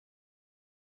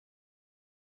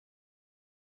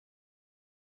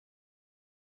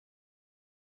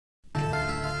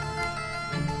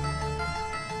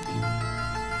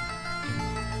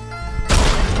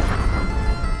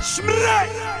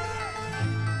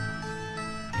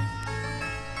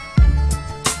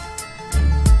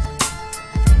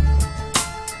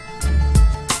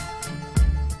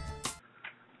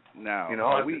Now,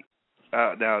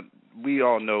 now we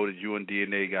all know that you and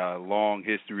DNA got a long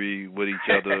history with each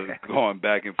other, going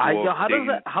back and forth.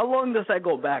 How long does that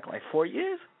go back? Like 4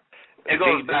 years? It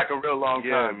goes back a real long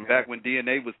time. Back when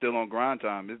DNA was still on grind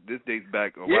time. This dates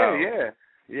back a while.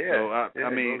 Yeah. So I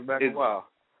mean, it goes back a while.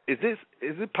 Is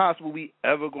it possible we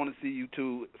ever going to see you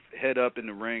two head up in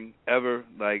the ring ever?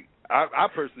 Like, I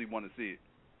personally want to see it.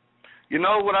 You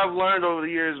know what I've learned over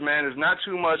the years, man, is not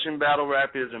too much in battle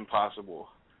rap is impossible.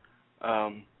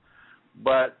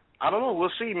 But I don't know.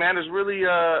 We'll see, man. It's really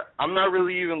I'm not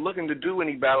really even looking to do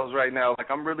any battles right now. Like,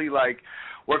 I'm really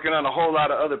working on a whole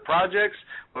lot of other projects.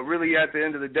 But really, at the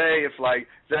end of the day, if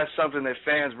that's something that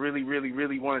fans really, really,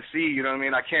 really want to see, you know what I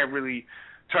mean? I can't really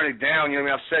turn it down. You know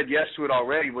what I mean? I've said yes to it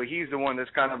already, but he's the one that's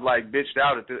kind of bitched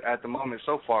out at the moment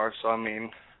so far. So I mean,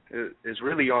 it's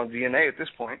really on DNA at this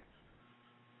point.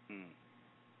 Okay.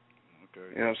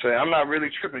 You know what I'm saying? I'm not really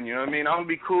tripping. You know what I mean? I'm gonna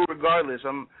be cool regardless.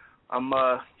 I'm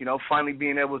finally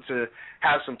being able to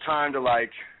have some time to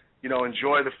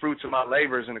enjoy the fruits of my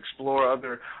labors and explore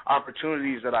other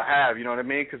opportunities that I have. You know what I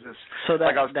mean? Because it's so that,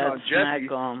 like I was telling Jesse.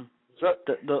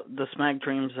 The Smack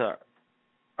dreams are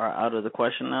out of the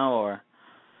question now, or?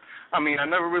 I mean, I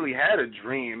never really had a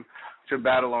dream to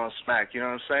battle on Smack. You know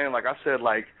what I'm saying? Like I said,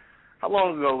 how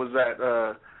long ago was that?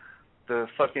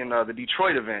 The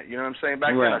Detroit event. You know what I'm saying?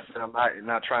 Back then, I said I'm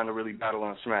not trying to really battle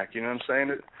on Smack. You know what I'm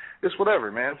saying? It's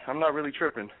whatever, man. I'm not really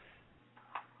tripping.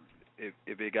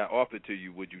 If it got offered to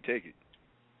you, would you take it?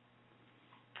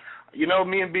 You know,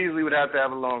 me and Beasley would have to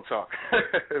have a long talk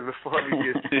before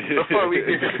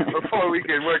we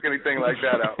can work anything like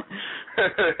that out.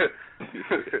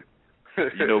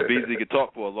 You know, Beasley could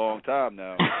talk for a long time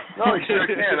now. No, he sure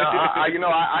can.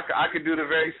 I could do the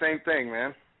very same thing,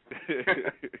 man.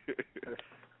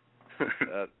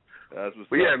 That's what's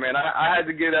but yeah, man, I had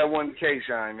to get that one to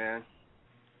K-Shine, man.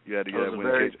 You had to get that one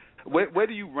to K-Shine. Where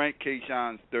do you rank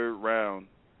K-Shine's third round,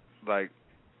 like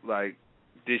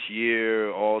this year,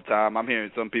 all time? I'm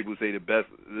hearing some people say this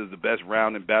is the best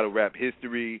round in battle rap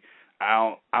history.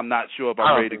 I'm not sure if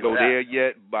I'm ready to go there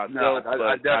yet myself, but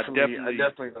I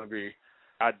definitely agree.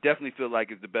 I definitely feel like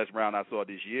it's the best round I saw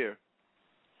this year.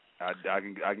 I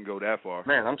can go that far.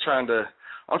 Man, I'm trying to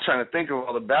think of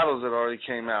all the battles that already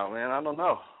came out, man. I don't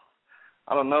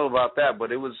know about that,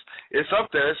 but it's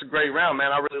up there. It's a great round,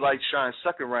 man. I really like Shine's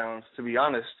second round, to be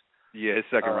honest. Yeah, his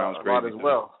second round was great as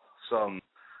well. So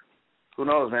who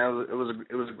knows, man? It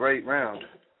was a great round.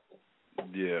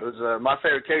 Yeah. It was my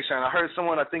favorite K-Shine. I heard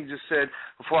someone I think just said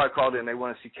before I called in they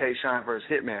want to see K-Shine versus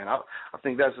Hitman. I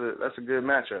think that's a good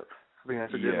matchup. I think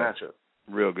that's a good matchup.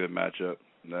 Real good matchup.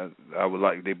 I would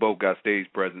like. They both got stage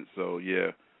presence, so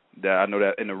yeah. I know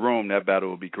that in the room that battle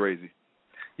will be crazy.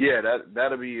 Yeah,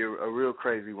 that'll be a real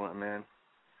crazy one, man.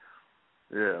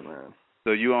 Yeah, man.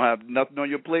 So you don't have nothing on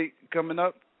your plate coming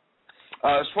up?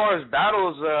 As far as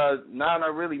battles, not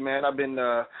really, man. I've been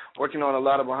working on a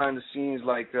lot of behind the scenes,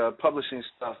 publishing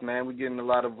stuff, man. We're getting a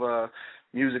lot of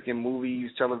music and movies,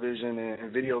 television,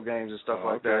 and video games and stuff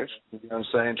like that. You know what I'm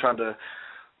saying? Trying to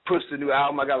push the new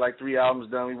album. I got 3 albums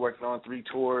done. We working on 3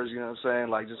 tours, you know what I'm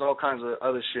saying? Just all kinds of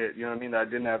other shit, you know what I mean, that I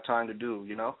didn't have time to do,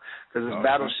 you know? Because this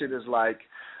battle shit is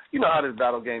you know how this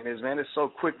battle game is, man. It's so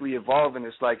quickly evolving.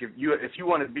 It's if you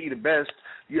want to be the best,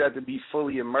 you have to be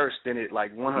fully immersed in it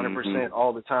 100%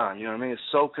 all the time, you know what I mean? It's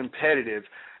so competitive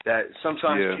that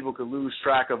sometimes people could lose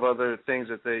track of other things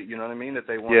that they, you know what I mean, that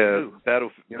they want to do. Battle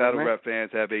rap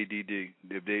fans have ADD.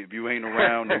 If you ain't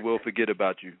around, they will forget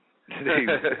about you. They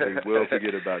will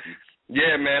forget about you.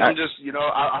 Yeah, man, I'm just,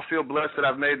 I feel blessed that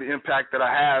I've made the impact that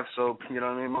I have, so, you know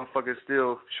what I mean, motherfuckers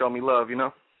still show me love, you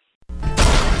know?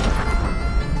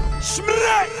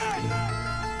 Shmrek!